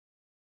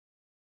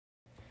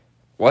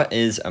What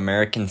is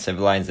American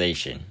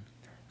civilization?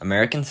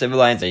 American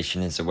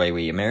civilization is the way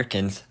we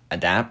Americans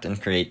adapt and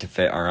create to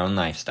fit our own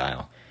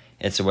lifestyle.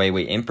 It's the way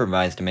we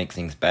improvise to make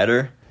things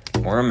better,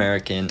 more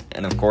American,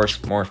 and of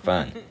course, more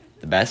fun.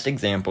 The best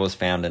example is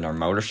found in our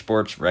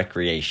motorsports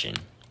recreation.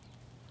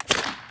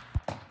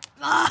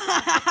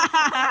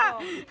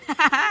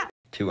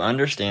 To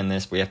understand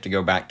this, we have to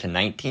go back to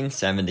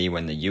 1970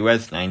 when the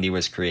US 90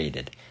 was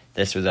created.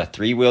 This was a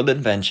three-wheeled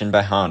invention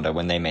by Honda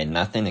when they made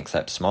nothing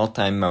except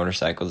small-time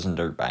motorcycles and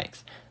dirt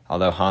bikes.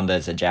 Although Honda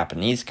is a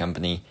Japanese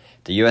company,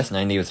 the US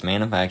 90 was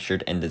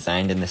manufactured and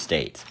designed in the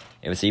States.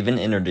 It was even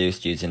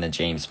introduced using a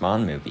James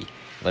Bond movie.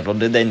 Little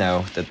did they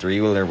know, the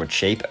three-wheeler would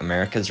shape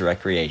America's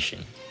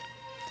recreation.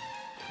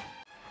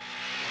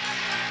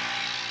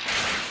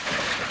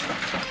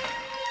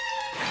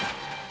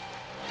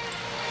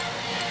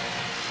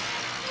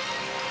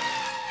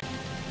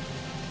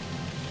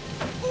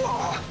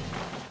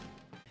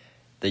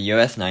 The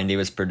US 90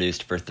 was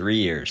produced for 3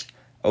 years,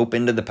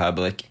 open to the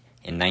public,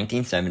 in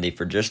 1970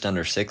 for just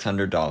under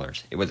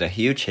 $600. It was a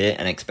huge hit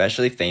and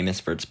especially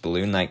famous for its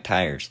balloon-like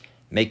tires,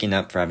 making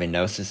up for having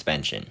no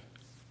suspension.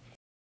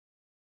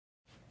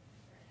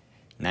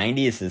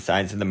 90 is the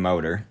size of the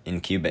motor,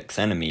 in cubic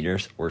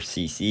centimeters, or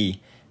cc,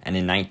 and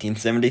in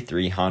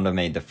 1973 Honda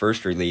made the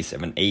first release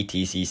of an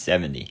ATC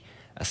 70,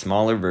 a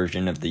smaller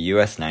version of the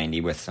US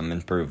 90 with some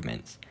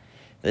improvements.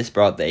 This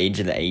brought the age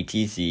of the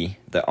ATC,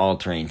 the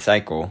all-terrain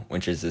cycle,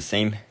 which is the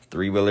same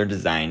three-wheeler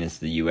design as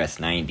the US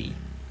 90.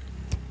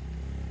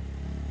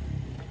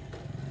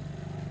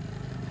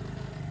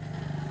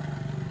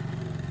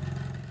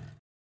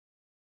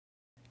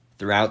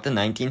 Throughout the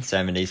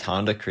 1970s,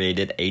 Honda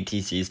created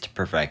ATCs to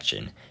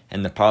perfection,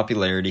 and the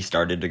popularity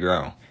started to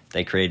grow.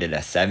 They created a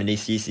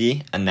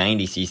 70cc, a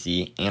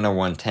 90cc, and a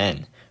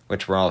 110,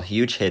 which were all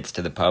huge hits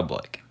to the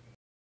public.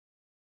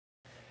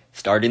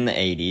 Starting in the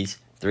 80s,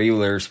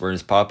 three-wheelers were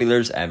as popular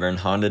as ever, and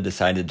Honda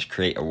decided to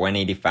create a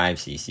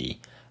 185cc,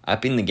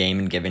 upping the game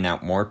and giving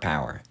out more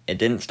power. It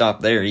didn't stop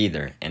there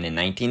either, and in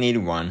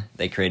 1981,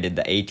 they created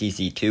the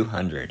ATC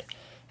 200.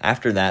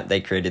 After that,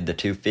 they created the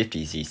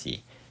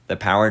 250cc. The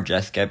power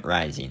just kept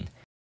rising.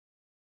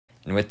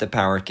 And with the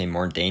power came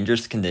more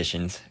dangerous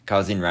conditions,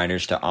 causing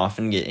riders to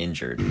often get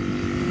injured.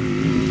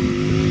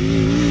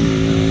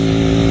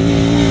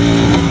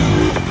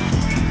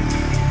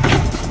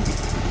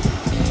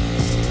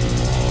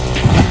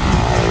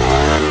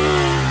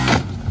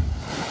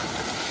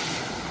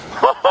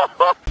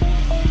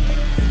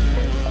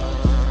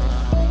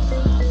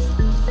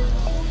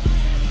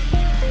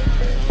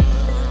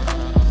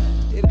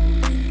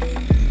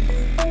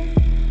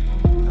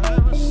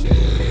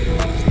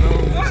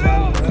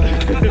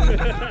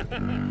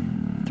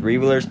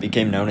 Three-wheelers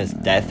became known as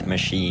death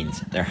machines.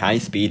 Their high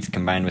speeds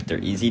combined with their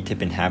easy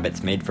tipping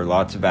habits made for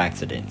lots of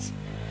accidents.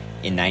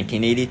 In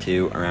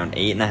 1982, around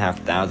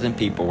 8,500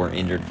 people were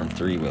injured from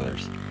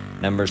three-wheelers.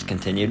 Numbers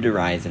continued to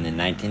rise, and in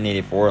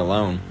 1984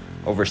 alone,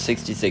 over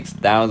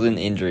 66,000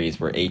 injuries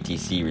were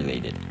ATC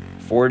related,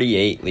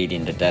 48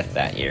 leading to death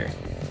that year.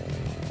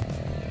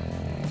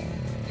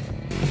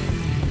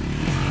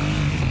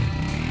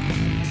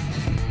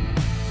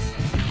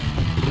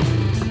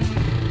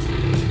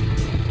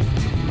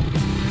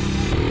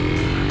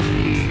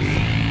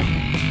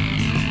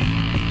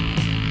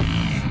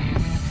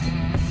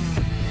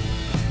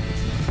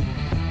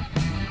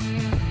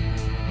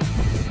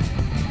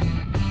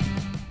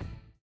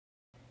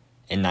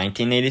 In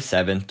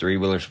 1987,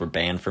 three-wheelers were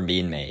banned from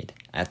being made.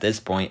 At this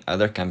point,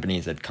 other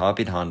companies had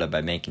copied Honda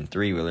by making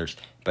three-wheelers,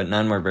 but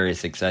none were very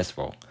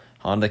successful.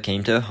 Honda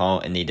came to a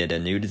halt and needed a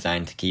new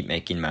design to keep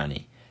making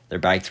money. Their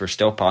bikes were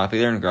still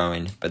popular and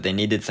growing, but they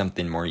needed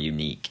something more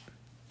unique.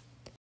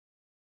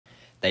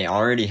 They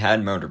already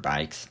had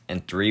motorbikes,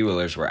 and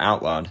three-wheelers were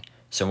outlawed,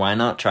 so why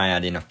not try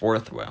adding a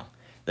fourth wheel?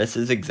 This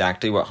is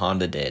exactly what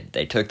Honda did.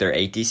 They took their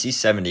ATC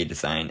 70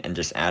 design and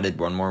just added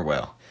one more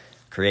wheel,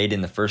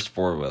 creating the first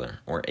four-wheeler,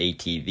 or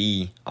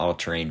ATV,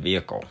 all-terrain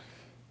vehicle.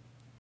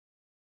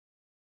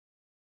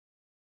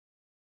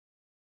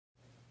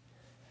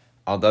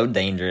 Although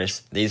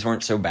dangerous, these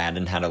weren't so bad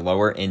and had a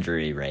lower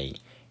injury rate.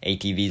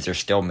 ATVs are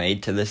still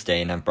made to this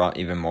day and have brought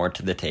even more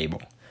to the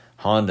table.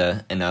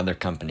 Honda and other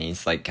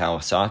companies like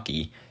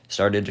Kawasaki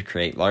started to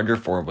create larger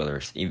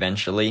four-wheelers.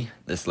 Eventually,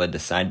 this led to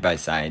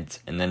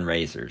side-by-sides and then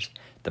racers.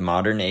 The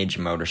modern age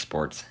of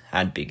motorsports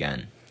had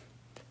begun.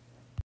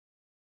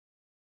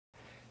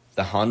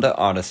 The Honda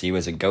Odyssey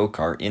was a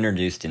go-kart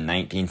introduced in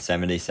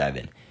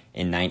 1977.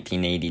 In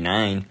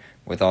 1989,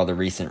 with all the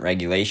recent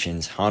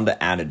regulations,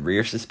 Honda added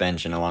rear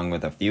suspension along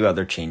with a few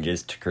other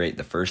changes to create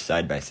the first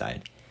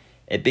side-by-side.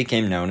 It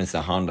became known as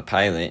the Honda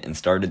Pilot and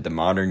started the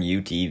modern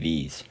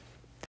UTVs.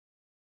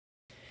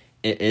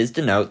 It is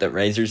to note that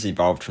racers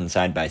evolved from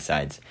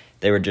side-by-sides.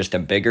 They were just a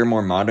bigger,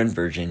 more modern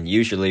version,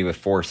 usually with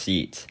 4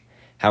 seats.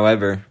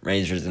 However,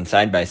 racers and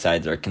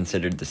side-by-sides are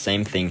considered the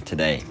same thing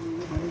today.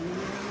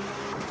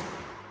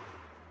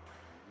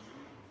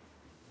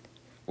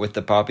 With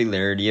the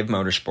popularity of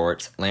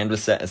motorsports, land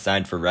was set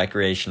aside for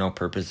recreational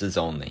purposes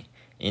only.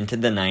 Into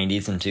the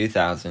 90s and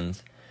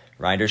 2000s,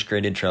 Riders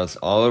created trails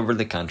all over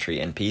the country,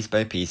 and piece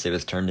by piece it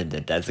was turned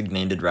into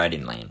designated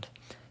riding land.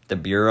 The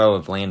Bureau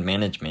of Land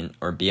Management,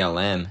 or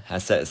BLM,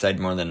 has set aside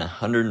more than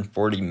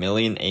 140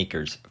 million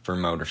acres for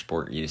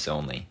motorsport use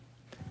only.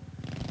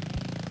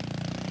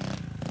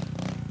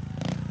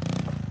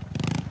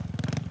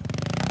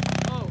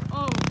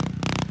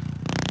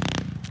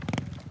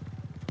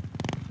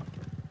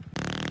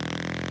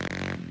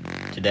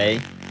 Today,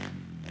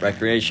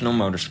 recreational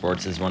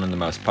motorsports is one of the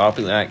most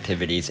popular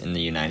activities in the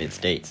United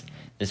States.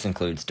 This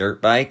includes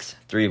dirt bikes,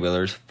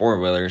 three-wheelers,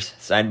 four-wheelers,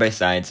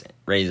 side-by-sides,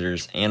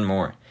 razors, and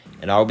more.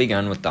 It all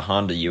began with the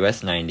Honda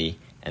US90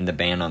 and the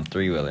ban on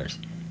three-wheelers.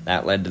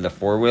 That led to the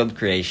four-wheeled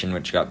creation,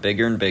 which got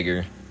bigger and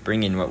bigger,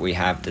 bringing what we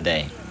have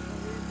today.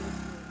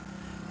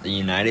 The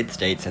United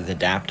States has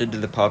adapted to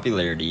the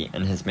popularity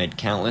and has made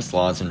countless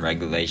laws and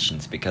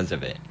regulations because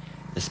of it.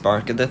 The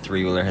spark of the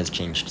three-wheeler has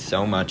changed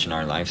so much in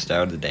our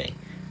lifestyle today.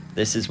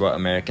 This is what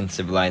American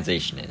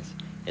civilization is.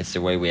 It's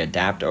the way we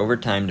adapt over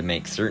time to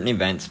make certain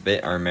events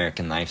fit our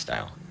American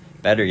lifestyle.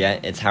 Better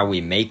yet, it's how we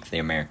make the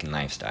American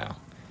lifestyle.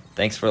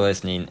 Thanks for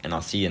listening, and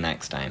I'll see you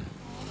next time.